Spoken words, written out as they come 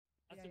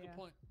good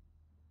point.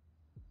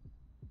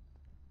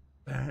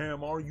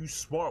 Damn, are you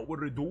smart? What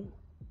did it do?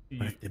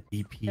 If the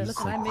BP Yeah,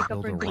 listen, I make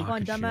up for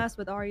Devon dumbass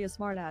with Arya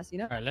smartass, you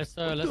know? Alright, let's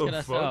What get the that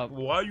set fuck? up.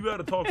 Why you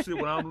gotta talk shit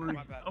when I'm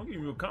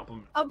giving you a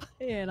compliment? I'm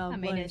playing, I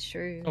mean, it's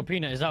true. Oh,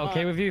 Peanut, is that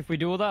okay with you if we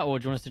do all that, or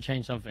do you want us to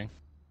change something?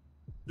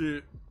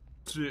 Shit.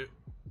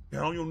 Get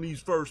on your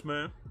knees first,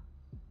 man.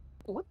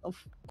 What the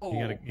f? Oh, You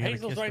gotta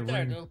Hazel's kiss right the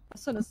there, ring. dude. I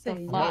was gonna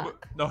say.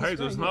 Fuck. No,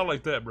 Hazel, it's not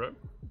like that, bro.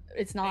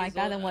 It's not like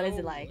that, then what is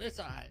it like? It's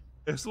alright.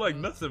 It's like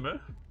nothing,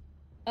 man.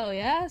 Oh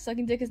yeah,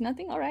 sucking dick is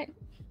nothing? Alright.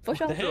 For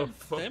sure. To him,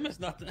 fuck? to him it's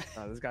nothing.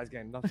 Nah, this guy's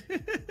getting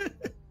nothing.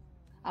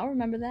 I'll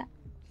remember that.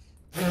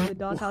 The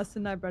doghouse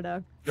tonight,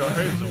 brother. Yo,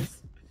 Hazel.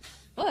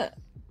 What?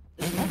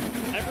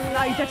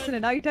 Now you texting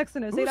it. Now you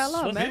texting it. Say that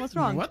loud, man. What's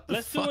wrong? What the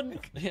Let's fuck? do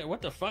a yeah.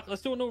 What the fuck?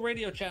 Let's do a new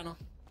radio channel.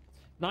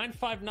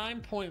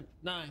 959.9.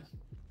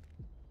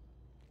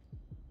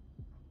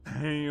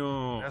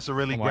 Damn. That's a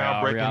really Wow,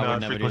 Aria, I groundbreaking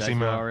would never do frequency, that to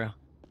man. Aria.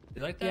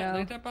 You like that? Yeah. You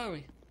like that,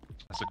 Bowie?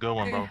 That's a good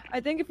one, bro. I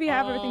think if we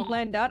have everything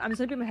planned out, I'm just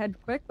gonna be in my head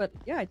quick, but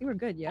yeah, I think we're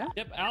good, yeah?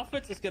 Yep.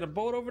 Outfits. Let's get a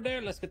boat over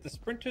there. Let's get the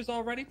sprinters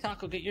all ready.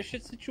 Taco, get your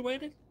shit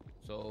situated.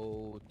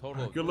 So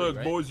total. Good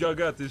luck, boys. Y'all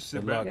got this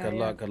shit, Good luck. man. Good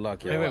luck. Good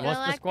luck. Wait, wait,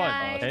 what's the squad?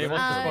 guys. Hey,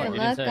 what's the squad? Good You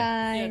luck, didn't say.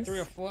 Yeah, guys. 3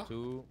 or 4.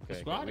 Two. Okay.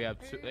 Squad? We have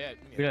two.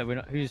 We're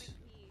not, who's?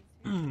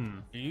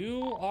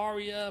 You,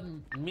 Aria,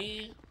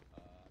 me.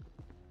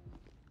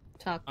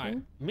 Taco. All right.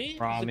 Me,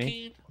 Rami.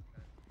 Zakid,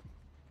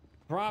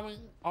 Rami,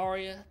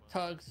 Aria,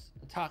 Tugs,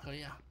 and Taco.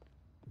 Yeah.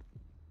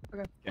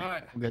 Okay. All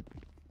right. Good.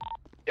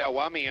 Yeah,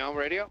 why me on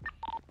radio?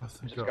 I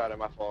think Just got it,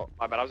 my fault.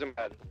 My bad, I was in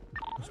bed.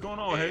 What's going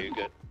on, Yeah, Hazel? you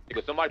good.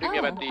 Because somebody picked me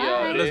up at the,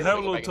 hi. Let's have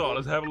a like little talk.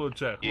 Let's have a little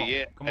chat. Come Yeah, on.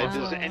 yeah. Come And on.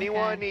 does okay.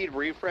 anyone need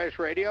refresh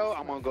radio?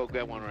 I'm gonna go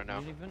get one right now.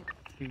 Even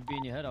if you be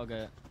in your head, I'll get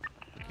it.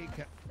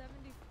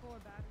 74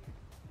 battery.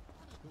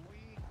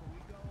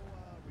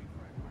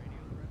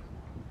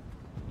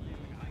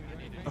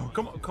 Oh,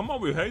 come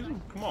on with Hazel.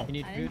 Come on. You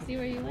need I food? didn't see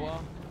where you went.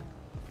 Water?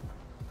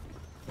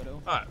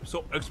 Alright,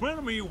 so explain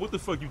to me what the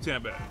fuck you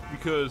tan back.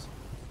 Because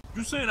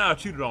you saying I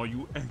cheated on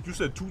you, and you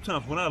said 2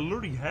 times when I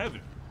literally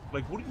haven't.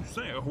 Like, what are you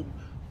saying?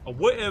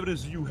 What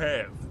evidence do you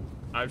have?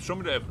 Alright, show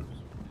me the evidence.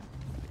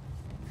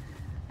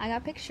 I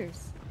got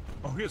pictures.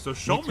 Okay, so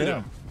show me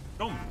them.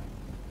 Show me.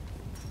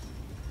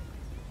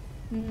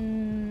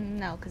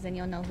 No, because then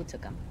you'll know who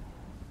took them.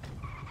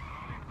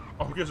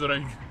 Okay, so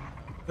then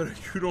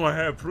you don't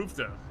have proof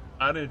then.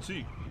 I didn't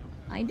cheat.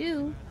 I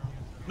do.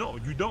 No,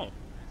 you don't.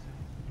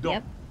 You don't.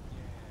 Yep.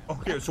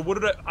 Okay, so what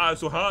did I? Alright,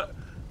 so how?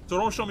 So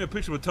don't show me a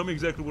picture, but tell me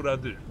exactly what I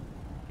did.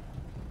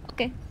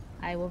 Okay.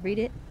 I will read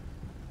it.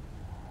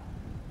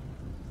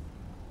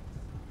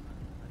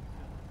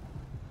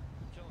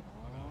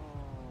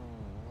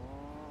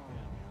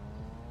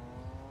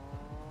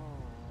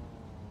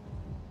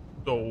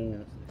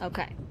 So,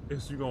 Okay.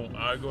 yes, you going?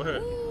 Alright, go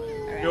ahead.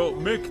 Yo,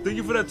 Mick, thank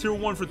you for that tier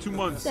 1 for 2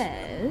 months.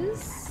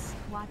 Says.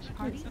 Watch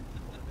party.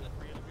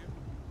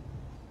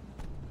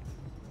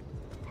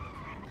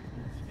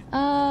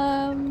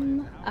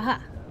 Aha.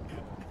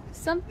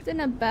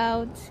 Something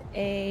about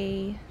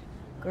a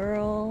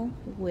girl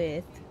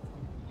with,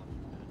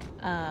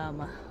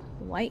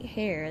 white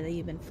hair that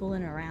you've been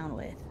fooling around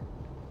with.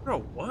 Bro,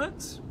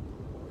 what?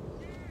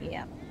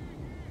 Yeah.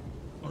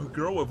 A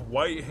girl with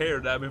white hair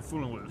that I've been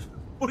fooling with.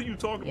 What are you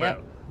talking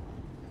Yep.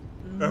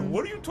 about?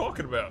 What are you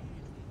talking about?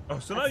 Oh,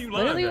 so now That's you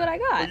lying. literally what I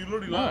got. Oh, you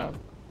literally No. lying.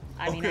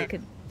 I mean, Okay, I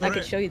could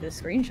alright. show you the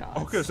screenshots.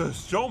 Okay, so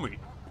show me.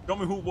 Show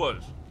me who it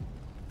was.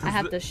 I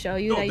have to show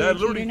you No, that that you're a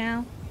cheater literally-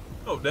 now.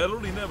 No, that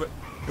literally never.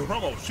 Yo,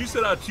 Ramos, she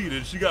said I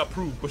cheated. She got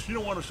proof, but she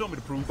don't want to show me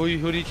the proof. Who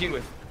did you cheat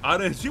with? I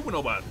didn't cheat with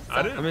nobody.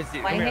 I didn't. Let me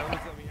see. White Come here. hair.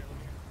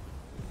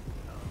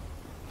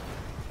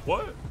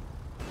 What?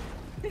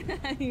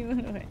 You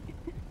went away.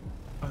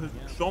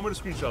 Show me the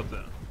screenshot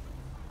then.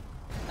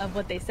 Of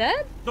what they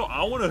said? No,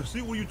 I want to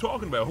see what you're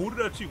talking about. Who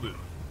did I cheat with?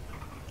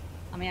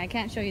 I mean, I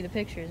can't show you the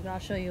pictures, but I'll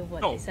show you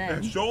what No, they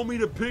said. show me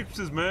the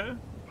pictures, man.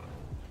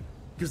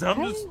 Because I'm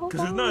Okay, just, hold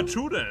because it's not on.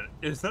 true then.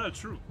 It's not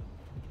true.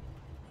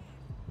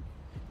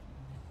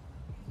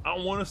 I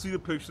want to see the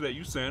picture that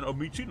you saying of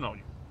me cheating on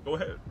you. Go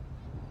ahead.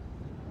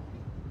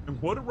 And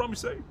what did Rami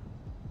say?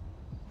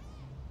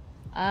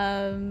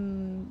 I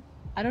don't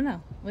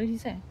know. What did he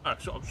say? All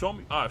right, show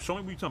me. All right, show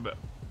me what you're talking about.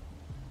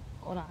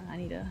 Hold on, I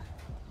need to.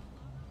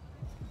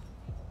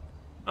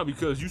 No,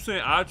 because you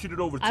saying I cheated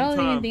over 2 I don't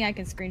times. even think I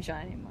can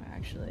screenshot anymore,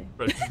 actually.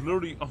 Right, just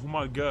literally, oh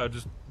my god,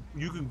 just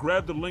you can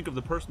grab the link of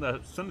the person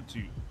that sent it to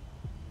you.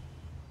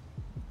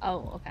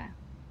 Oh, okay.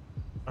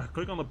 I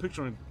click on the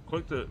picture and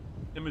click the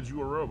image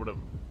URL or whatever.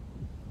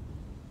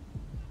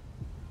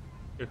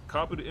 Yeah,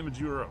 copy the image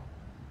URL.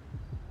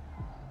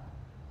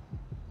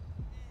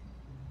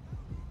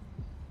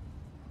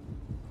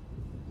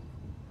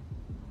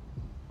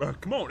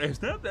 Come on,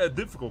 it's not that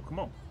difficult. Come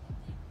on.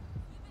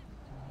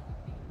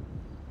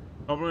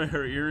 I'm wearing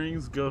her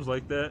earrings, girls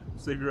like that.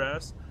 Save your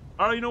ass.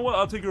 All right, you know what?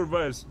 I'll take your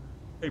advice.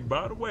 Hey,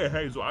 by the way,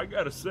 Hazel, I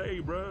gotta say,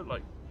 bro,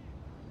 like,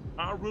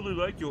 I really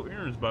like your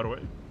earrings, by the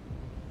way.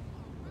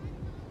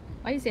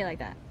 Why do you say it like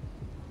that?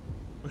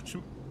 But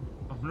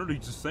I'm literally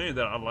just saying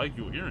that I like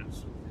your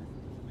earrings.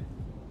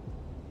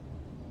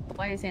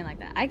 Why are you saying like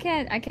that? I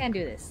can't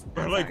do this.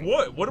 Bro, I'm like sorry.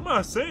 what? What am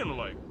I saying?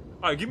 Like,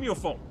 all right, give me your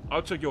phone.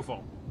 I'll check your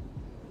phone.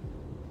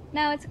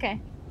 No, it's okay.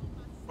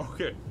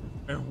 Okay.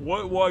 And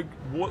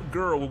what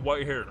girl with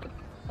white hair?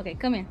 Okay,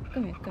 come here.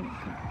 Come here. Come here.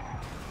 Come here.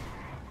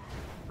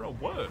 Bro,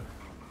 what?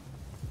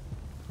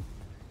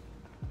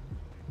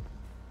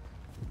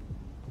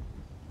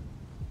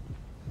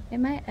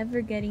 Am I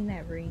ever getting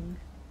that ring?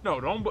 No,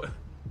 don't. But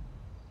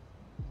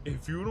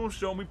if you don't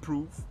show me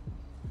proof,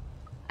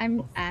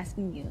 I'm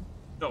asking you.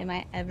 no. Am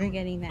I ever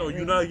getting that No, ring?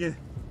 you're not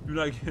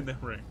getting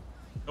that ring.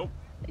 Nope.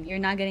 And you're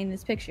not getting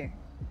this picture.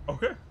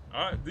 Okay.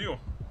 All right, deal.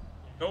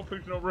 No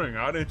picture, no ring.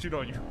 I didn't cheat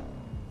on you.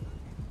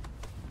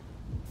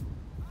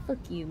 Fuck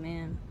you,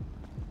 man.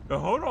 Now,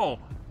 hold on.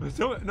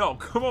 No,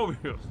 come over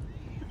here.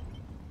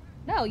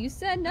 No, you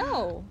said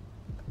no.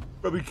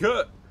 But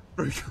because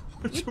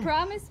You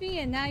promised me,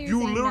 and now you're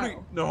you saying literally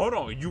no. no, hold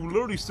on. You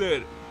literally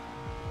said,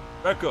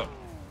 back up,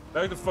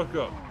 back the fuck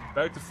up,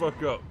 back the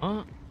fuck up,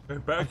 Huh?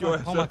 and back your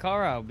ass Pull my up,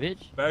 car out,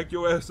 bitch. back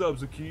your ass up,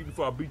 Zakid,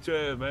 before I beat your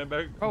ass, man.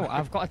 Back. Bro,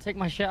 I've got to take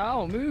my shit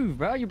out. Move,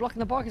 bro. You're blocking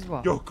the parking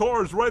spot. Your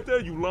car is right there.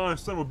 You lying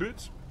son of a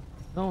bitch.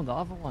 No, the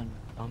other one,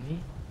 dummy.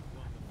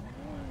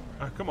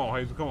 All right, come on,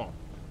 Hazel, come on.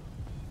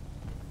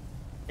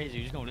 Hazel,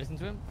 you just gonna listen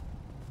to him?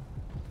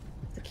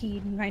 The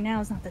key right now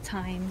is not the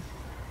time.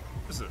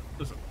 Listen.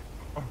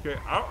 Okay,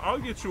 I'll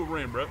get you a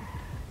ring, bro.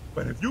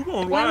 But if you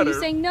gonna Why lie are you there,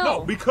 saying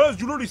no? because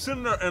you literally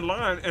sitting there and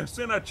lying and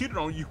saying I cheated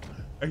on you,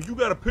 and you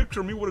got a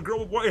picture of me with a girl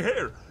with white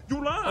hair.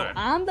 You lying.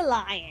 I'm the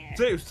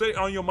liar. Say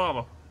on your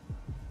mama.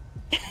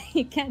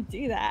 You can't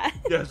do that.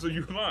 Yeah, so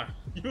you lying.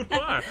 You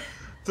lying.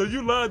 So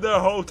you lied that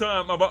whole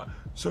time about.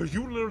 So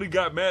you literally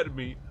got mad at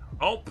me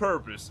on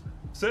purpose.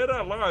 Said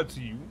I lied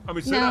to you. I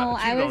mean, said No,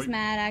 I cheated I on was you.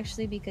 mad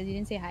actually because you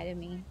didn't say hi to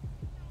me.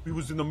 We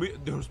was in the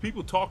there was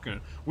people talking.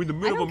 We in the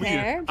middle don't of a meeting.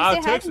 care.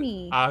 Just say hi to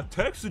me. I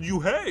texted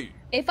you, hey.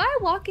 If I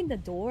walk in the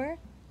door,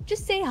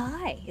 just say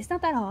hi. It's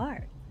not that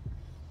hard.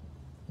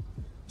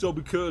 So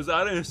because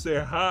I didn't say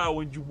hi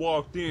when you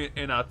walked in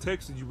and I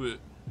texted you, but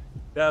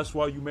that's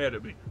why you mad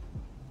at me.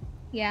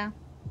 Yeah.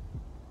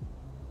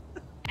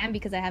 And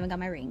because I haven't got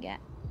my ring yet.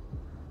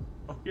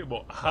 Okay,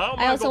 well, how am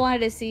I also gonna wanted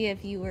to see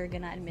if you were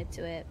gonna admit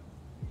to it.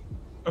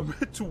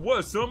 admit to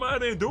what? Something I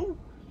didn't do?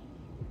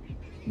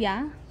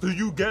 Yeah, So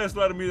you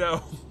gaslighted me that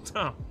whole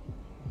time.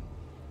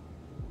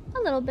 a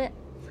little bit.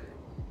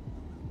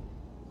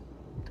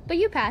 But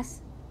you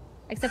pass.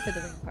 Except for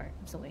the ring part.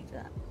 I'm still waiting for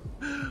that.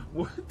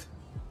 What?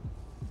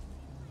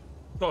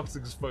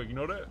 Toxic as fuck, you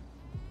know that?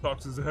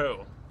 Toxic as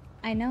hell.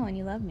 I know, and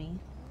you love me.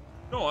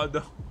 No, I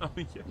don't. I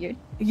mean, yeah.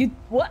 You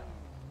what?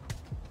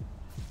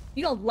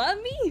 You don't love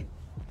me?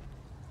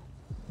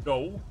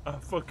 No, I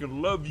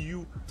fucking love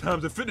you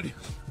times infinity.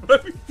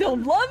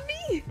 Don't love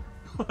me?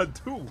 I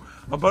do.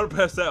 I'm about to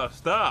pass out.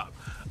 Stop.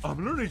 I'm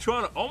literally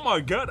trying to. Oh my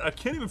god, I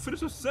can't even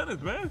finish a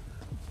sentence, man.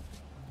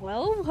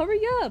 Well,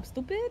 hurry up,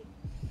 stupid.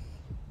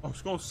 I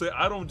was gonna say,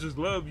 I don't just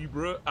love you,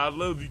 bro. I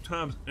love you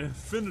times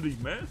infinity,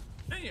 man.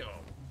 Damn.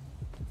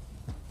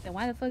 Then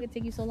why the fuck it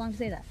take you so long to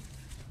say that?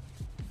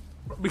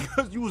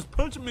 Because you was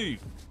punching me.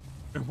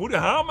 And what?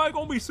 How am I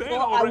gonna be saying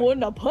Well, all I that?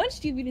 wouldn't have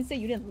punched you if you didn't say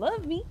you didn't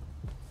love me.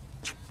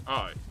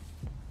 Alright.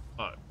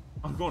 Alright.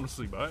 I'm going to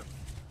sleep, alright?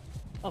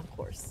 Of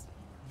course.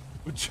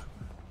 But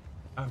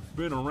I've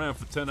been around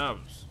for 10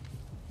 hours.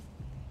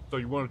 So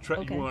you want to track?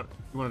 Okay. You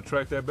want to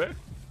track that back?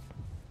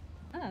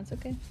 Ah, it's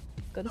okay.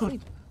 Go to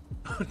sleep.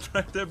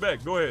 Track that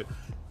back. Go ahead.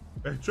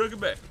 Hey, track it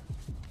back.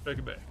 Track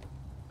it back.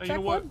 And Track you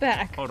know what? what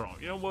back? Hold on.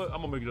 You know what?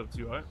 I'm gonna make it up to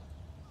you, alright?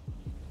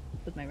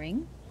 With my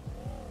ring?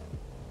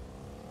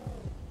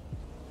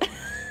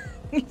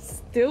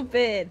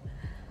 Stupid.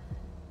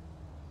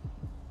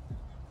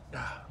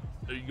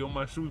 There you go.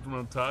 My shoes were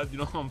untied. You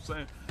know what I'm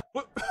saying?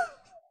 What?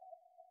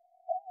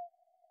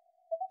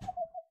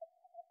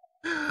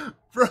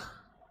 Bro.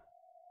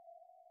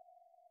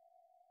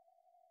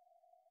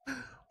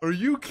 Are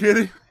you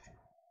kidding?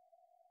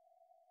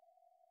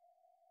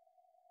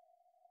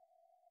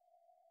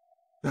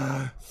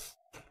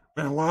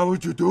 Man, why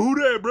would you do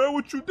that, bro?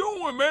 What you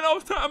doing, man? I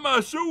was tying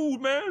my shoes,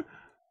 man.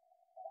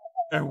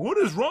 And what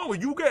is wrong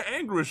with you? You got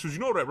anger issues, you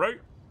know that, right?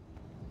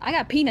 I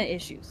got peanut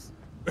issues.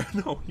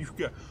 No, you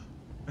got.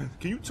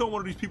 Can you tell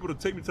one of these people to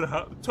take me to the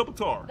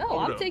Tupatar? No,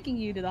 I'm taking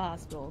you to the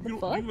hospital. The You-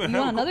 fuck? you You, even have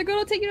want a another girl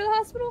to take you to the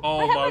hospital? Oh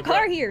I have my my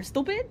car God. here,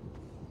 stupid.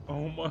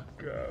 Oh my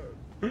god.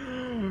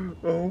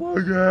 Oh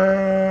my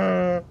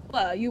god.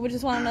 What, you would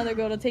just want another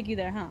girl to take you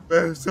there, huh?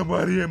 Man,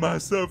 somebody in my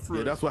suffering.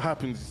 Yeah, that's what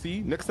happens.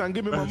 See, next time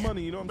give me my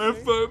money. You know what Man,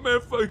 I'm saying?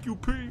 man, fuck you,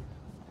 P.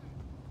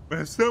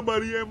 Man,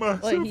 somebody in my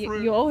What,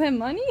 suffering. you owe him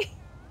money?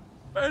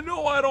 Man,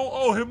 no, I don't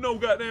owe him no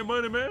goddamn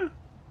money, man.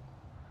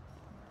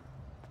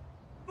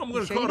 I'm You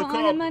gonna sure call you the don't owe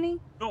cops. him money?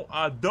 No,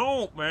 I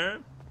don't, man.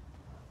 Man,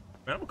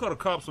 I'm gonna call the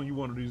cops on you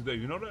one of these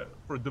days. You know that?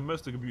 For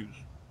domestic abuse.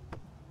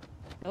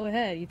 Go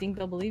ahead. You think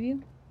they'll believe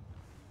you?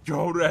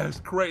 Yo,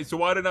 that's crazy. So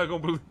why they not gonna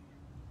believe?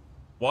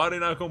 Why they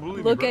not gonna believe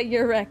me, Look bro? at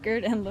your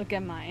record and look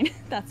at mine.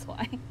 That's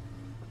why.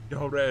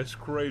 Yo, that's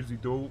crazy,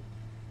 dude.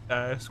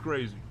 That's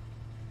crazy.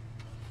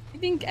 You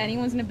think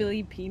anyone's gonna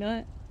believe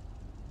Peanut?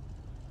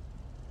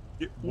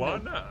 Yeah, why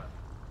not?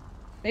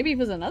 Maybe if it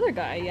was another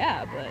guy,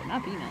 yeah, but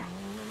not Peanut.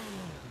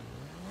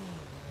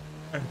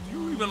 And do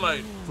you even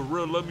like for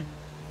real love me?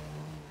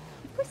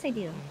 Of course I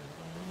do.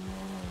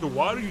 So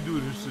why do you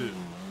do this shit?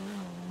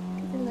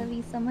 Because I love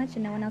you so much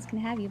and no one else can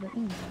have you but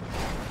me.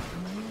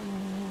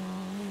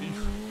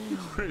 You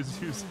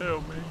crazy as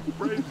hell, man. You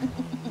crazy.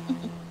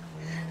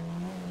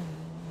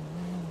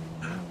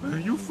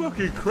 Man, you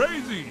fucking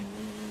crazy.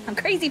 I'm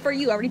crazy for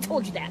you, I already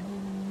told you that.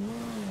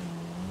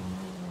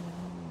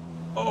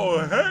 Oh,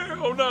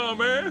 hell no,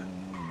 man.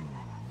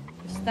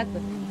 You're stuck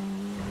with me.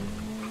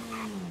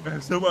 Man,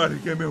 somebody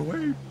get me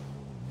away.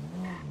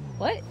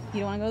 What? You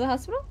don't want to go to the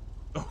hospital?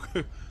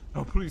 Okay.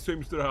 Now, please take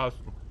me to the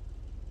hospital.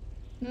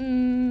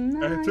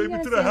 No, Hey, you take me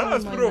gotta to say the a little more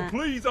hospital, than that.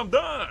 please. I'm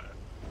dying.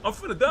 I'm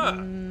finna die.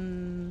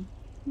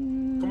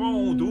 Come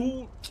on,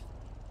 dude.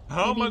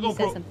 How Maybe am I if gonna you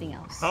said put, something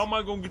else. How am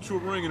I gonna get you a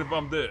ring if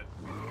I'm dead?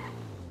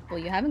 Well,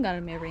 you haven't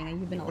gotten me a ring and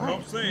you've been What alive.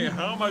 I'm saying,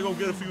 how am I gonna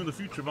get it for you in the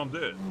future if I'm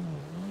dead?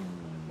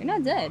 You're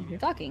not dead. You're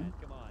talking.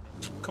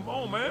 Come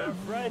on, man.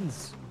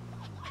 Friends.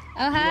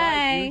 Oh,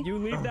 hi. You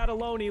leave that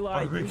alone, Eli.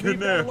 I've been You leave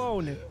that kidnapped.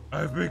 alone.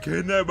 I've been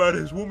kidnapped by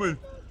this woman.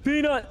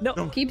 Peanut. No.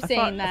 Keep I saying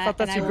thought that,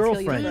 that's and I your will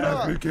kill you. girlfriend.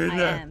 I've been I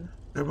kidnapped. am.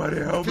 Somebody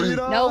help me.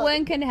 No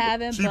one can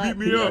have him She but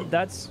beat me up.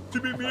 That's. She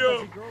beat me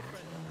up.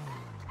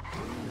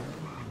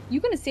 You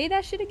gonna say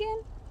that shit again?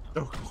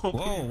 Oh, come on.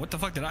 Whoa, what the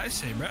fuck did I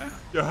say, bruh?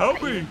 Yeah,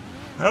 help me.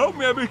 Help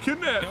me. I've been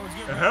kidnapped. That was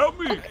good, bro. Help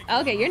me.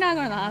 Okay, you're not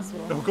going to the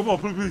hospital. No, come on,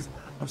 please.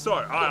 I'm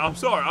sorry. I'm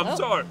sorry. I'm Oh.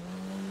 sorry.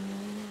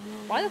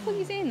 Why the fuck are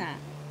you saying that?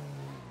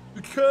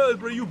 Because,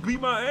 bro, you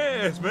beat my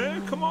ass,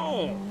 man. Come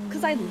on.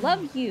 Because I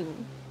love you.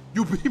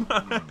 You beat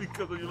my ass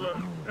because of your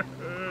love.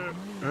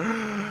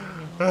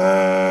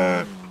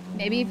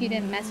 Maybe if you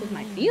didn't mess with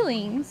my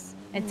feelings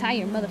and tie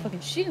your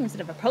motherfucking shoe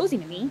instead of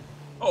proposing to me.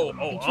 Oh,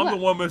 Beat you I'm the up.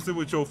 one messing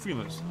with your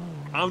feelings.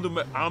 I'm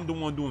the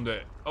one doing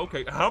that.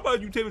 Okay, how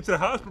about you take me to the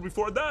hospital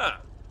before I die?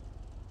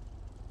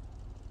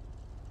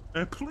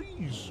 And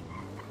please.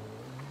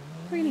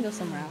 We're gonna go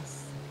somewhere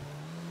else.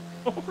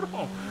 Hold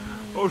on.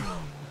 Hold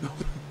on.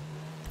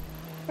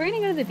 We're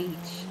gonna go to the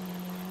beach.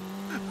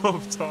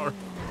 I'm sorry.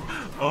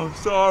 I'm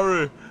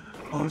sorry.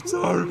 I'm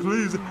sorry.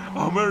 Please.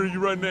 I'll marry you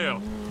right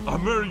now. I'll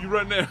marry you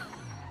right now.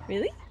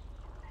 Really?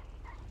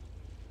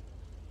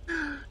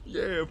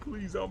 Yeah,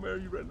 please. I'll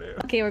marry you right now.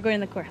 Okay, we're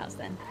going to the courthouse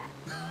then.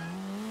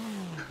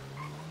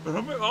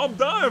 I'm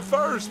dying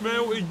first,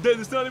 man.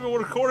 It's not even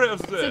what a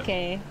courthouse is at. It's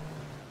okay.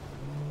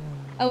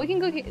 Oh, we can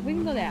go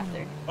there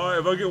after. All right,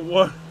 if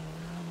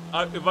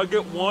I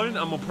get one,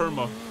 I'm a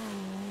perma.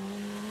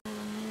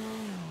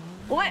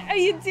 What are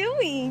you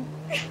doing?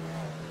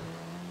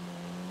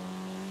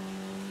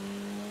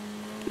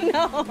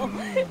 No,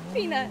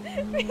 Peanut.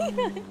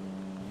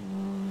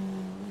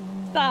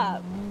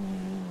 Stop.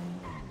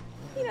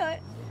 Peanut.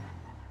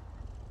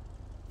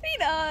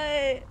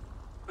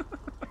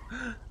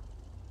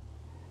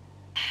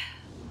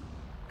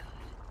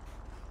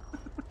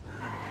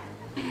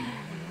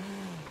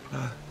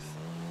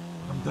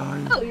 I'm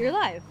dying. Oh, you're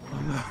alive.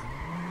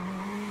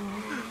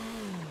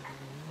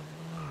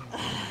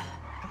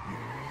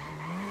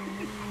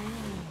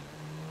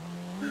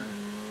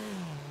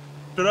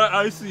 Should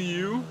I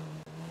ICU?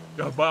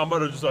 Yeah, but I'm about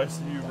to just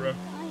ICU, bro.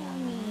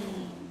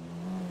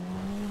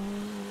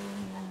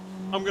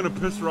 I'm gonna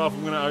piss her off.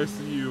 I'm gonna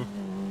ICU.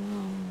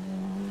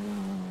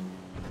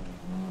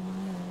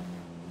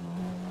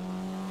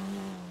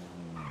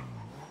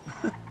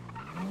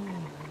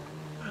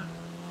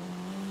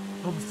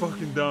 I'm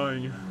fucking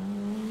dying.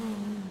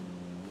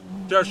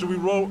 Chat, should we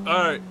roll?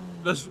 Alright,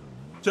 let's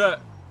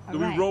chat. Do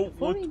we Alright, roll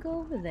before we one? go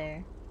over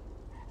there,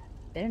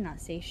 better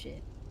not say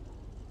shit.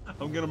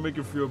 I'm gonna make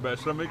her feel bad.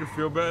 Should I make her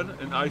feel bad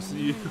and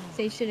ICU?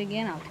 Say shit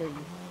again, I'll kill you.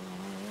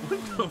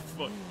 What the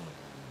fuck?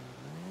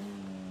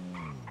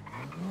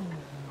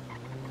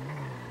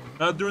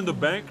 Not during the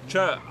bank?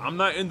 Chat, I'm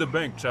not in the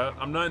bank, chat.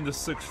 I'm not in the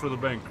 6 for the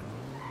bank.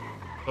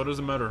 So it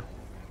doesn't matter.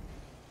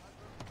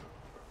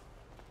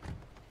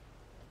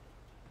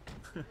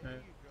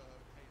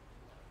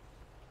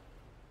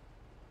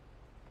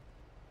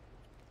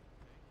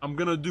 I'm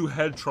gonna do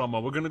head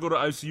trauma. We're gonna go to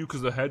ICU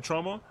because of head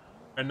trauma.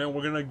 And then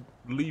we're gonna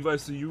leave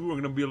ICU. We're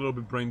gonna be a little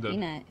bit brain dead.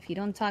 Peanut, if you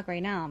don't talk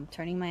right now, I'm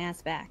turning my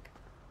ass back.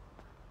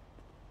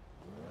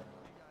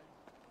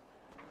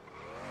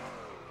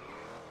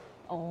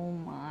 Oh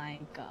my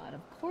god,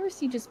 of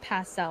course you just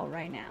passed out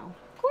right now.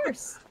 Of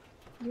course.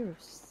 You're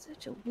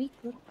such a weak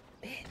little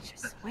bitch,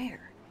 I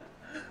swear.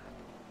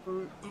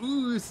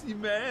 Ooh, she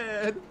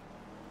mad.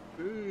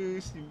 Ooh,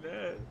 she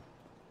mad.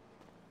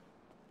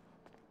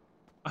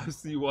 I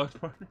see watch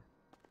party.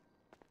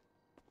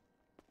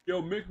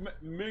 Yo,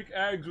 Mick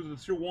Aggs with the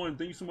tier 1.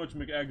 Thank you so much,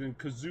 Mick Aggs. And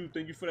Kazoo,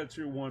 thank you for that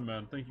tier 1,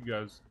 man. Thank you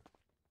guys.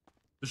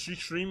 Does she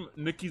stream?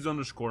 Nikki's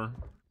underscore.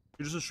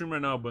 She doesn't stream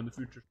right now, but in the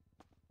future.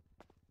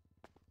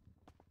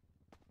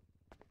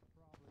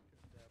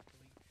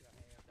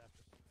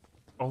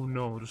 Oh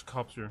no, there's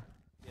cops here.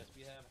 Yes,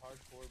 we have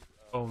hardcore.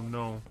 Oh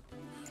no.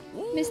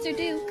 Mr.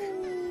 Duke,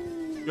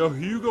 Yo,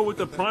 Hugo with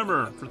the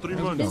primer for 3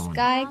 months. this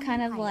guy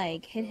kind of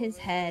like hit his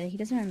head. He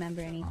doesn't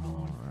remember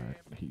anything.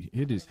 he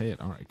hit his head.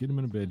 All right, get him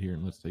in a bed here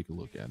and let's take a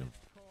look at him.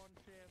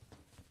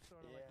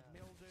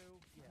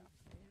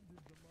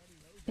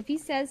 If he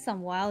says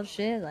some wild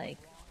shit, like,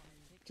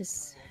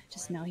 just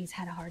know he's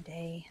had a hard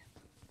day.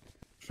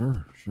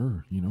 Sure.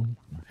 You know,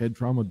 head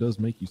trauma does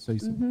make you say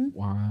some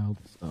wild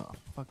stuff.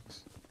 Okay.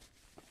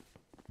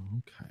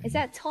 Is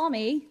that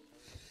Tommy?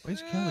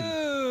 Where's Kelly?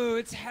 Ooh,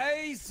 it's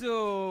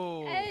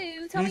Hazel.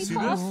 Oh, Tommy see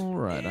Puff. this? All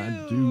right,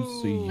 I do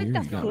see What here the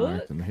you got fuck?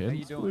 knocked in the head. How you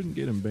Let's go doing? ahead and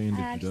get him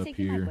bandaged Just up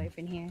taking my here.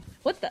 boyfriend here.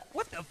 What the?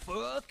 What the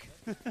fuck?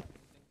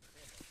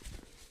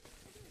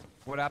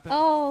 What happened?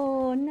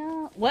 Oh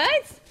no!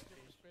 What?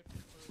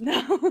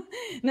 No.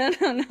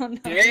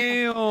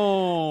 Damn.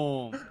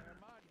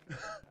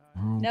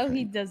 No, Okay.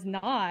 he does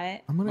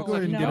not. I'm gonna go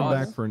ahead and get him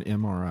back for an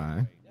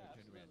MRI.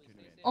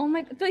 Oh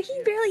my! But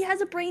he barely has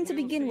a brain to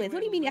begin with. What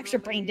do you mean extra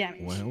brain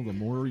damage? Well, the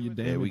more you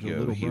damage There we a go.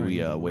 little Here we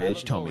brain, are. the Where's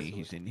worse. Tommy?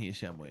 He's in here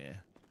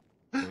somewhere.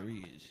 There he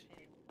is.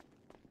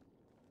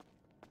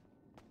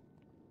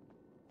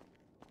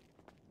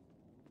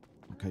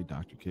 Okay,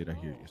 Dr. Kid, I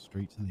hear you.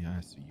 Straight to the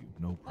ICU.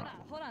 No problem.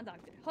 Hold on,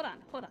 doctor. Hold on.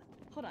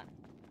 Hold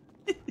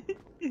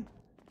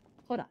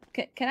on.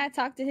 Can I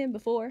talk to him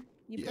before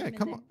you put Yeah, him in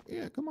come there? on.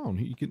 Yeah, come on.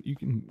 You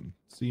can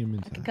see him I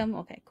inside. can come.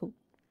 Okay, cool.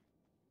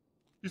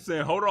 She's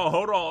saying, hold on.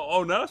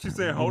 Oh, now she's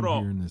saying, hold Here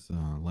on. in this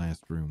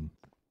last room.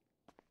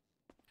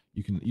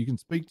 You can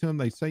speak to him.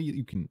 They say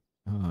you can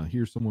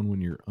hear someone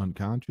when you're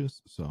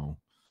unconscious. So,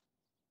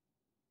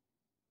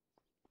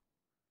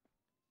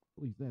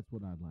 at least that's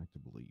what I'd like to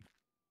believe.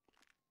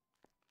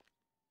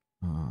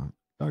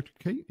 Dr.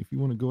 Kate, if you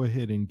want to go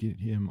ahead and get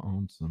him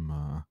on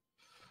some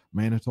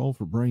mannitol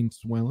for brain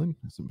swelling,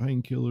 some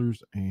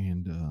painkillers,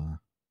 and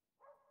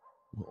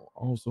we'll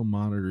also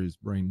monitor his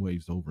brain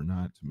waves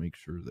overnight to make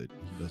sure that he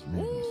doesn't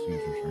have any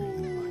seizures or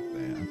anything like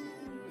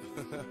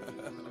that.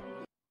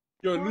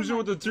 Yo, Illusion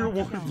with the tier I'm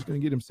 1. just gonna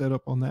get him set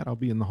up on that. I'll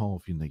be in the hall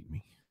if you need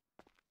me.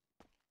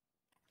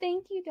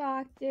 Thank you,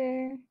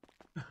 doctor.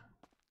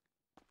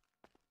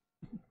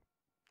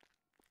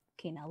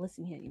 Okay, now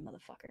listen here, you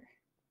motherfucker.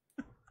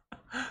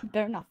 You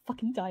better not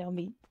fucking die on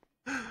me.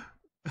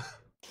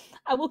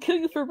 I will kill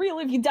you for real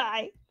if you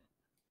die.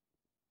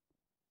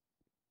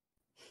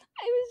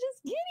 I was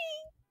just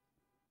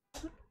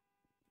kidding.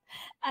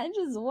 I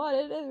just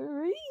wanted to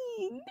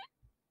read.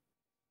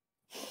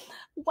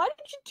 Why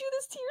did you do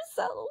this to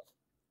yourself?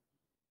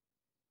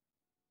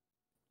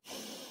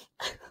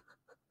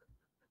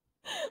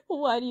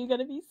 Why do you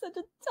gotta be such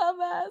a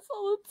dumbass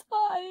all the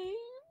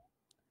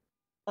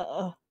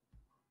time?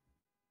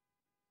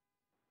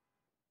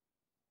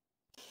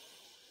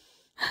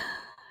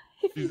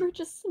 If you were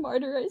just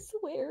smarter, I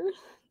swear,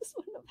 this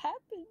wouldn't have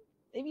happened.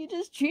 If you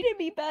just treated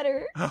me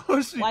better. How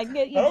is she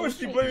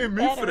blaming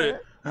me for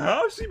this?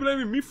 How is she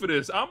blaming me for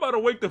this? I'm about to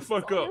wake the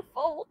fuck up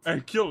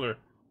and kill her.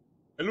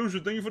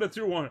 Illusion, thank you for that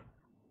tier 1.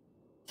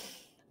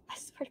 I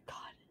swear to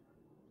God.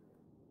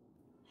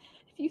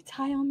 If you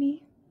tie on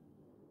me,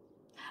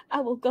 I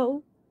will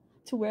go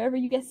to wherever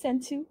you get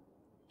sent to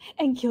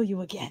and kill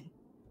you again.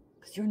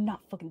 Because you're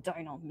not fucking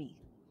dying on me.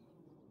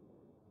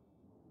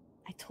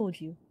 I told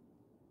you.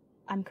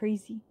 I'm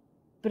crazy,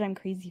 but I'm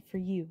crazy for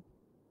you.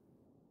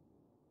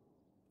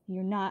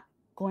 You're not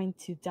going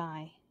to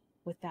die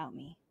without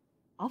me.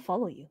 I'll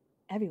follow you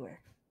everywhere,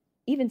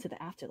 even to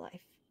the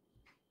afterlife.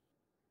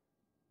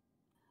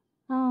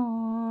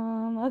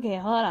 Okay,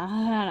 hold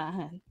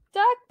on.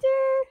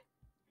 Doctor!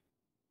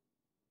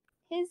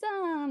 His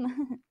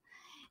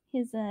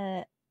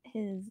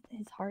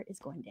heart is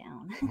going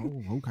down.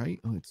 Oh, okay.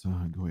 Let's go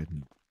ahead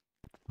and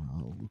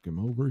look him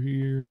over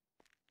here.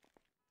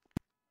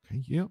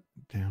 Okay, yep,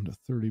 down to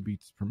 30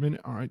 beats per minute.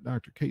 All right,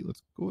 Dr. Kate,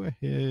 let's go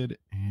ahead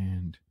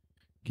and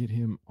get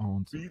him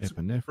on some Beats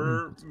epinephrine.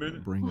 per Let's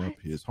minute. bring up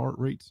his heart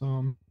rate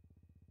some.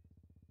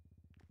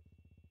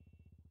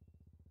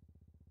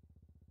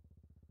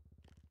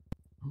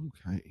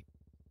 Okay.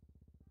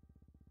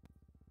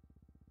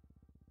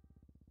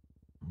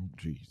 Oh,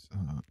 geez.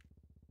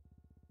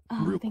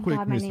 Real thank quick,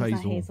 God my Miss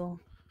name's Hazel.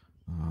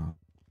 not Hazel.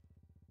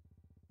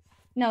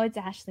 No, it's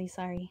Ashley,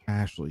 sorry.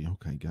 Ashley,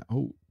 okay.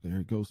 Oh, there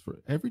it goes. For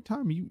every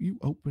time you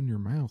open your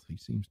mouth, he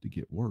seems to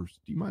get worse.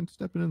 Do you mind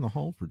stepping in the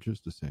hall for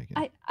just a second?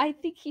 I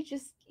think he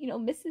just,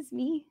 misses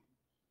me.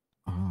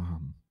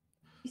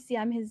 You see,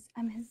 I'm his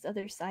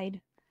other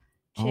side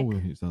chick. Oh,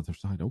 his other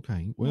side.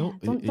 Okay. Well,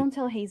 Yeah, don't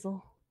tell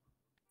Hazel.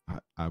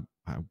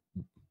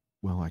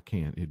 Well, I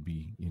can't. It'd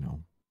be, Yeah,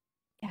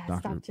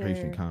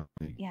 doctor-patient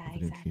exactly.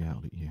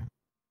 confidentiality. Yeah.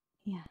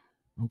 Yeah.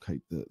 Okay.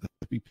 The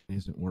EpiPen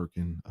isn't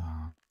working.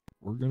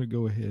 We're gonna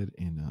go ahead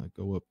and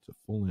go up to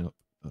full up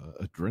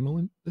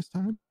adrenaline this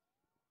time.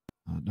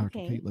 Dr.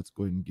 Okay. Kate, let's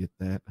go ahead and get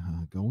that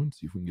going.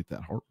 See if we can get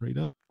that heart rate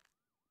up.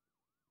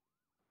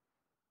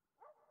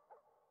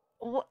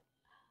 What?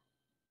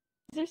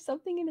 Is there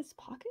something in his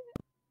pocket?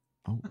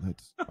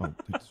 That's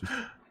just.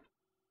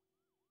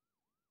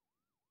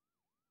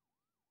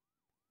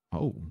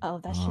 Oh,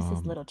 that's just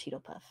his little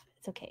Cheeto Puff.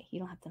 It's okay. You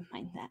don't have to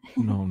mind that.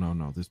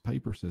 No. This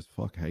paper says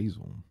fuck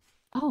Hazel.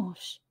 Oh,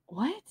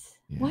 what?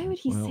 Yeah, Why would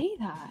he well, say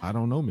that? I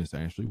don't know, Miss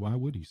Ashley. Why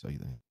would he say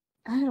that?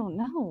 I don't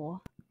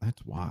know.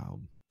 That's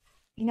wild.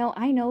 You know,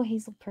 I know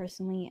Hazel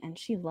personally, and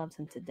she loves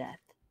him to death.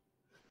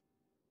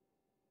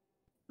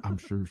 I'm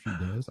sure she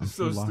does. I'm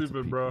So sure lots stupid,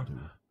 of people bro.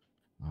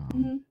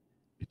 do.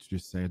 It's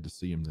just sad to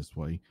see him this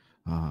way.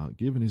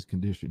 Given his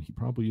condition, he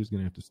probably is going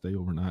to have to stay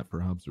overnight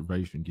for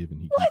observation, given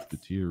he keeps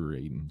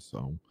deteriorating.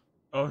 So,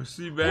 Oh,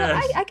 she You know,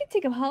 bad. I could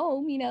take him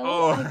home, you know.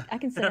 Oh. I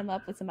can set him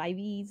up with some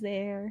IVs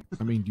there.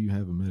 I mean, do you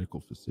have a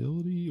medical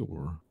facility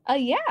or?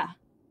 Yeah.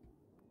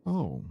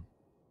 Oh.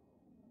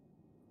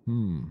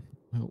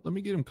 Well, let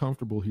me get him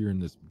comfortable here in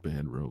this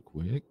bed real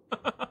quick.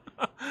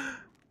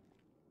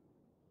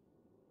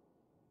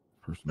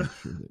 First, make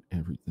sure that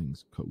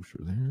everything's kosher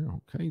there.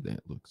 Okay,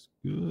 that looks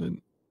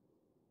good.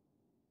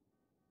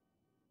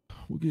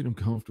 We'll get him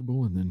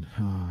comfortable and then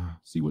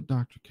see what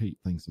Dr. Kate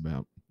thinks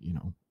about,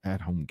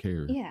 at-home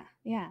care. Yeah,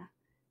 yeah.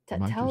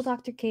 Might Tell just-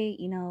 Dr. Kate,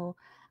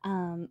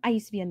 I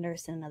used to be a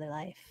nurse in another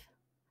life.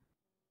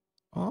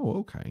 Oh,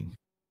 okay.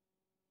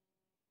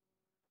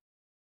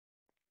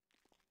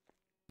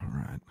 All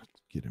right,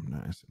 let's get him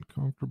nice and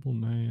comfortable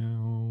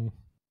now.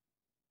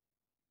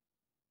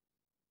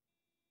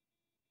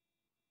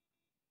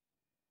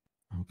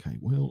 Okay,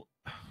 well,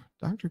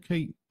 Dr.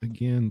 Kate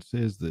again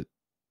says that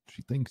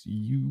she thinks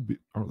you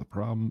are the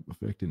problem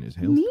affecting his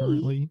health Me?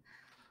 currently.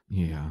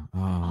 Yeah.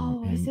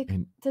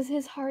 Does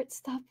his heart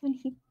stop when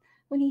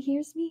he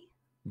hears me?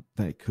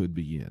 That could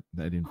be it.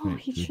 That in Oh,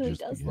 fact he could truly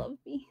just does be it. love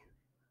me.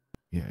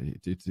 Yeah,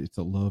 it's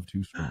a love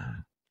too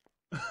strong.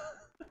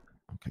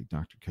 Okay,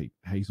 Dr. Kate.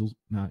 Hazel's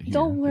not here.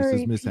 Don't worry,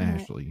 This is Miss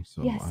Peanut. Ashley.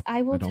 So Yes,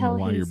 I will I don't tell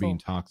know why you're being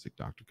Hazel. toxic,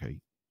 Dr.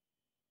 Kate.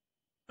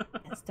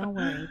 Yes, don't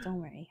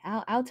worry.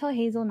 I'll tell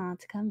Hazel not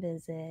to come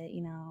visit,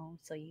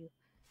 so you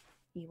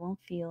won't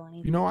feel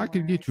anything. I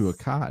could get you a worse.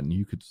 cot and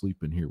you could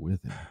sleep in here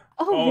with him.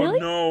 Oh, really?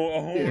 No.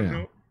 Oh, Yeah.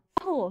 no.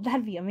 Oh,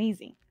 that'd be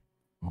amazing.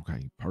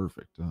 Okay,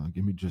 perfect.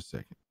 Give me just a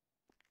second.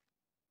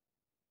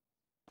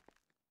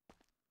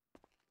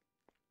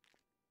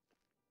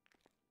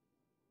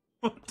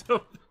 What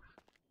the?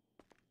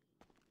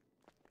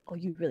 Oh,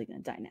 you really gonna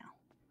die now?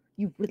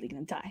 You really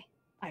gonna die?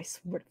 I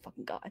swear to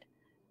fucking God.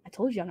 I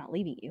told you I'm not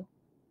leaving you.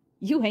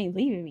 You ain't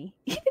leaving me.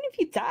 Even if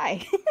you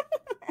die.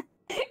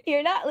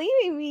 You're not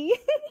leaving me.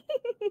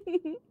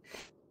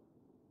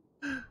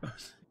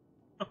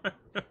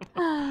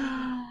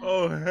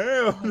 Oh,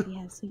 hell. I hope you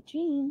have sweet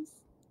dreams.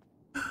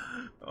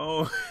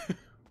 Oh.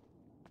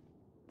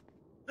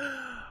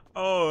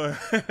 Oh,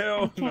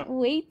 hell I can't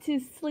wait to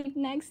sleep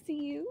next to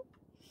you.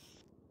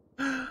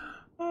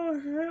 Oh,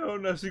 hell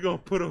no. She gonna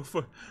put a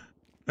fuck.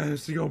 Okay,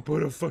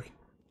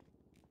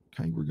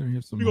 we're gonna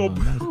have some She gonna-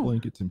 nice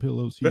blankets and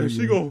pillows here Man,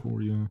 she gonna-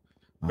 for you.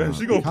 Man,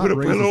 she the gonna cot put a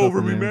raises pillow up over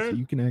and me, down, so man.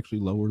 you can actually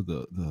lower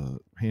the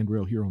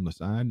handrail here on the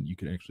side. And you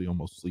can actually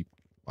almost sleep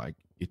like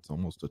it's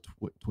almost a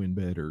twin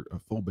bed or a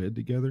full bed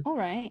together. All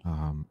right.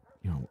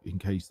 In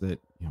case that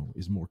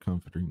is more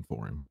comforting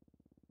for him.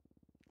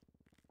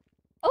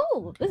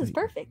 Oh, this is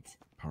Okay. perfect.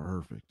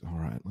 Perfect. All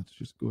right, let's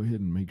just go ahead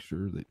and make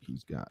sure that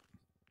he's got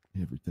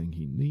everything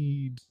he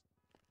needs.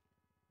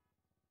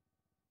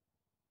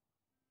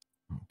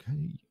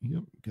 Okay.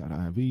 Yep. Got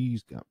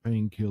IVs. Got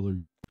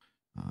painkillers.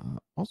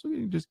 Also, you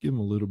can just give him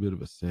a little bit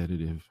of a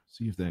sedative.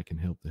 See if that can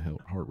help the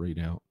heart rate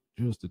out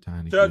just a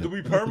tiny Chad, bit. do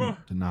we Nothing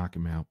perma? to knock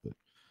him out, but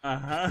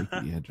just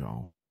take the edge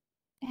off.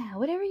 Yeah,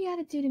 whatever you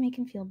gotta do to make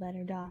him feel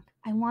better, Doc.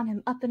 I want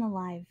him up and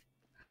alive.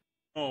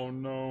 Oh,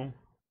 no.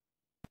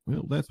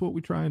 Well, that's what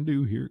we try and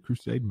do here at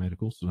Crusade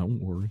Medical, so don't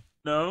worry.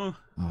 No?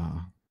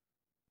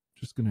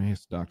 Just gonna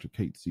ask Dr.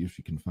 Kate to see if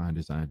she can find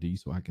his ID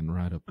so I can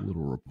write up a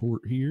little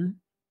report here,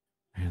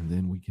 and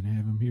then we can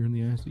have him here in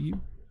the ICU.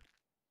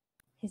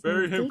 His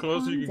Bury name's him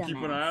close so you Daquan can keep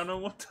an Dumbass. eye on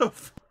him. What the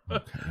fuck?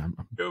 Okay, I'm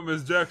Yo,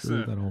 Miss sure Jackson.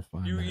 that I'll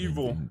find You that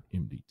evil. in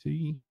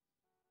MDT.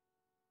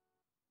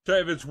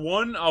 Chad, if it's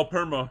one, I'll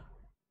perma.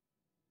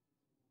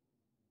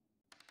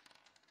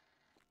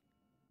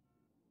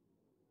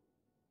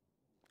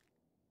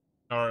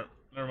 Alright,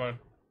 never mind.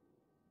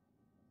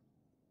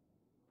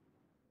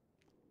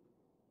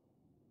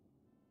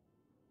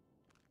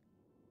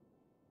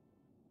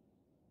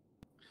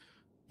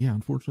 Yeah,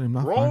 unfortunately, I'm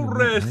not Roll finding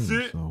that rest name,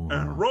 it, so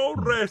and roll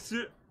rest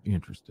it.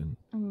 interesting.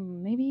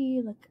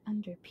 Maybe look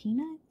under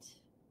Peanut.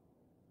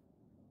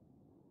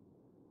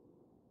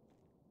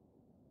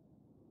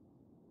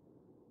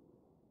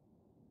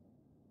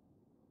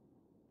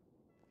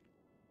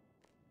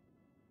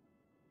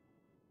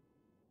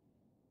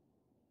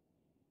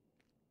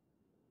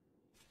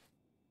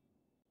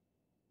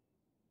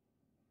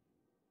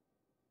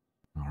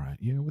 All right,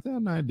 yeah,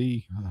 without an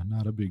ID,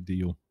 not a big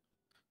deal.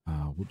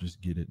 We'll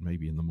just get it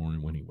maybe in the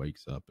morning when he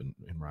wakes up and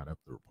write up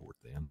the report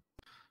then.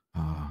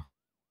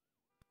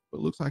 But it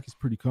looks like he's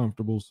pretty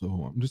comfortable, so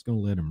I'm just going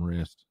to let him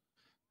rest.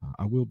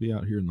 I will be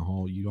out here in the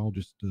hall. You all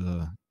just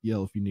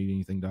yell if you need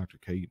anything, Dr.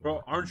 Kate.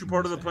 Bro, aren't you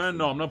part of the plan?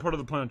 No, I'm not part of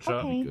the plan, Chad.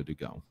 Okay. Good to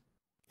go.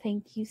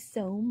 Thank you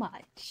so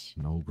much.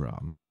 No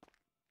problem.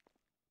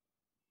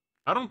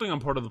 I don't think I'm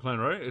part of the plan,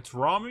 right? It's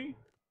Rami,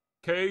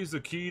 Kay,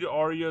 ICU'd,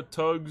 Arya,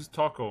 Tugs,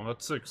 Taco.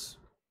 That's 6.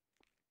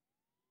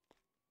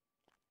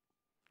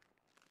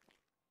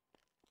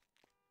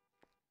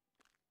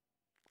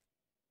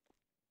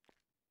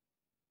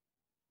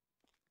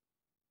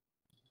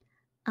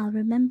 I'll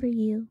remember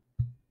you.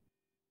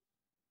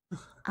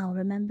 I'll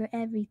remember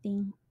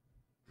everything.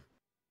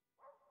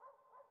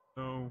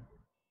 No.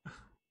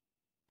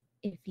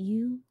 If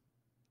you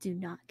do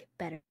not get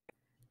better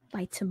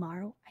by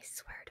tomorrow, I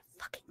swear to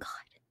fucking God.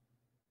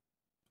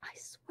 I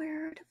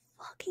swear to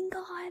fucking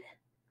God.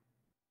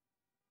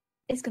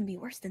 It's gonna be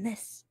worse than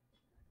this.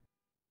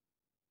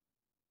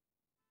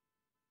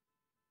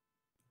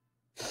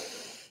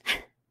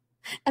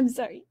 I'm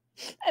sorry.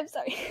 I'm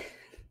sorry.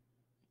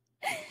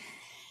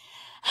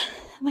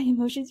 My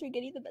emotions were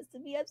getting the best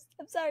of me.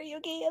 I'm sorry,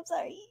 okay? I'm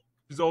sorry.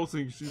 She's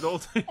ulting. She's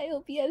ulting. I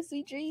hope you have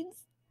sweet dreams.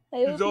 I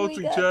She's hope you wake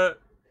ulting, up. chat.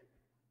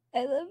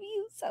 I love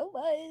you so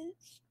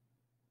much.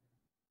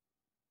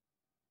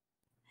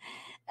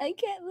 I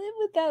can't live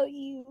without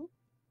you.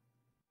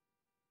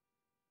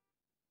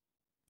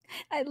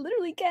 I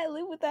literally can't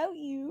live without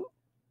you.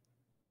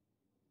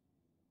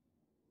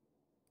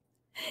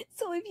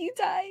 So if you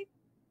die,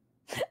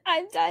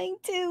 I'm dying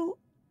too.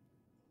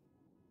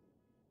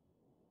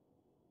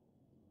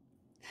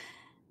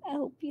 I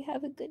hope you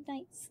have a good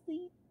night's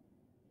sleep.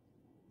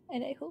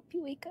 And I hope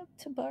you wake up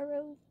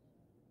tomorrow.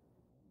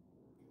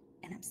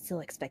 And I'm still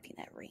expecting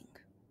that ring.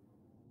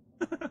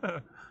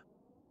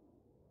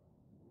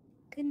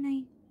 Good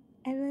night.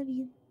 I love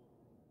you.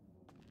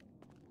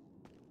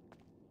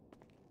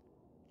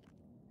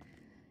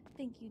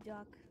 Thank you,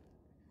 Doc.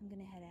 I'm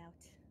gonna head out.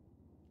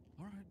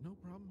 All right, no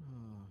problem.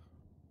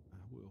 I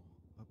will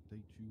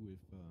update you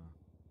if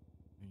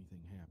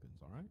anything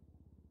happens. All right?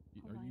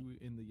 Are you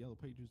in the yellow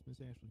pages, Miss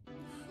Ashley?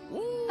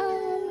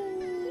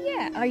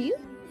 Yeah. Are you?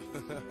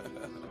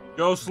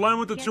 Yo, Slime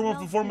with the Get 2 1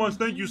 well for 4 months.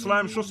 soon. Thank you,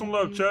 Slime. Show some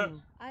love, chat.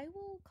 I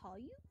will call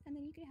you, and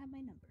then you can have my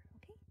number.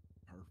 Okay?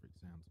 Perfect.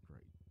 Sounds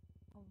great.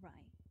 All right.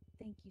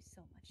 Thank you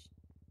so much.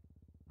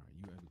 All right,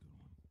 you have a good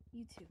one.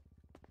 You too.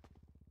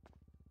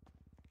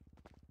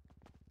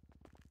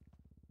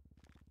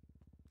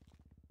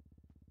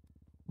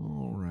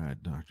 All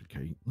right, Dr.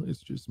 Kate. Let's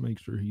just make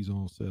sure he's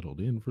all settled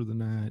in for the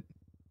night.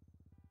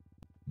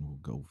 We'll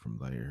go from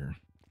there.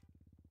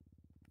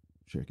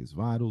 Check his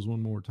vitals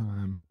one more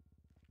time.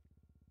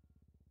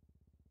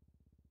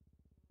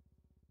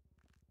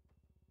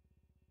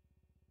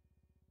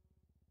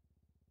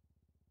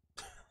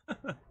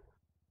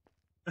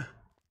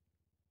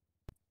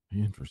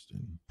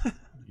 Interesting.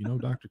 You know,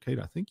 Dr. Kate,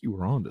 I think you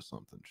were onto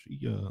something. She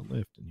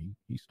left and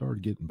he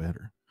started getting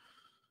better.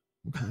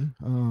 Okay.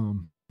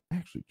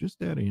 Actually, just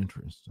out of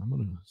interest, I'm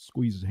gonna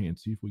squeeze his hand,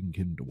 see if we can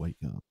get him to wake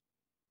up.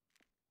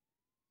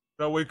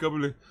 I wake up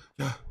and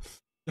like,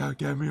 yeah,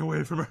 get me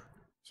away from her.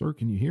 Sir,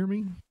 can you hear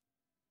me?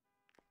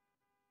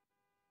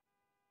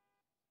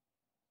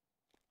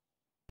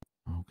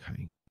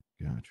 Okay,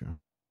 gotcha.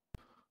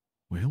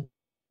 Well,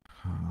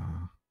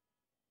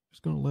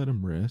 just gonna let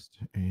him rest,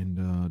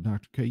 and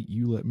Dr. Kate,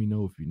 you let me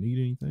know if you need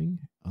anything.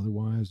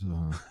 Otherwise,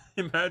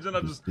 Imagine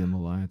I just dim the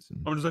lights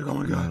and I'm just like, oh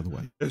my get out God, of the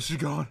way. is she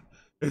gone?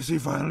 Is she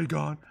finally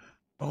gone?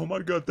 Oh my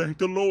God, thank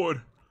the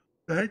Lord.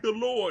 Thank the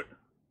Lord.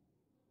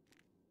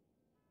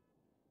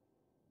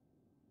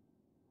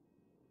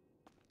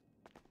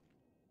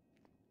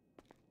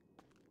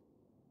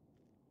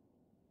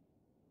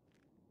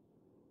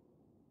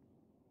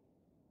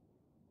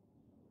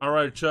 All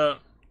right, chat.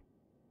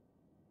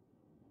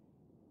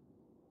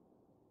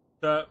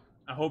 Chat,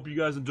 I hope you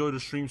guys enjoyed the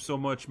stream so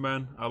much,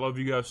 man. I love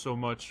you guys so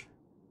much.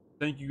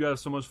 Thank you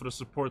guys so much for the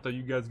support that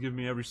you guys give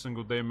me every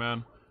single day,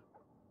 man.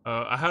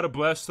 I had a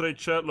blast today,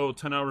 chat. Little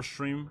 10-hour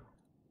stream.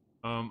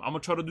 I'm gonna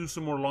try to do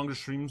some more longer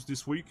streams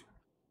this week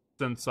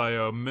since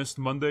I missed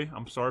Monday.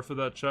 I'm sorry for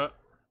that, chat.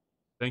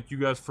 Thank you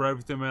guys for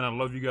everything, man. I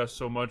love you guys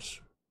so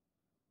much.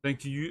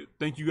 Thank you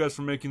guys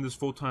for making this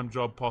full-time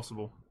job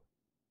possible.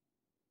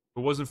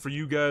 If it wasn't for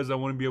you guys, I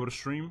wouldn't be able to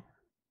stream,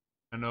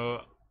 and I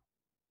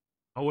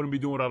wouldn't be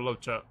doing what I love,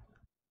 chat.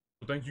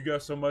 So thank you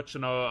guys so much,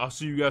 and I'll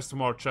see you guys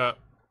tomorrow, chat.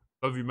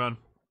 Love you, man.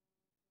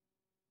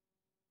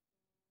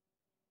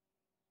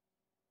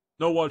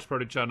 No watch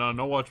party, chat.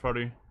 No watch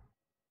party.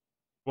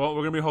 Well,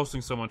 we're gonna be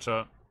hosting someone,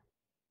 chat.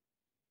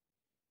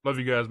 Love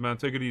you guys, man.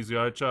 Take it easy,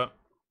 alright, chat?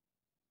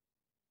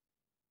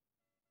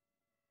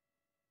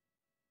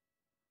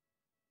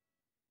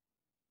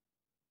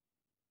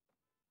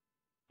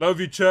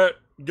 Love you, chat.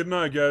 Good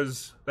night,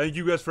 guys. Thank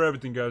you guys for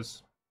everything,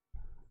 guys.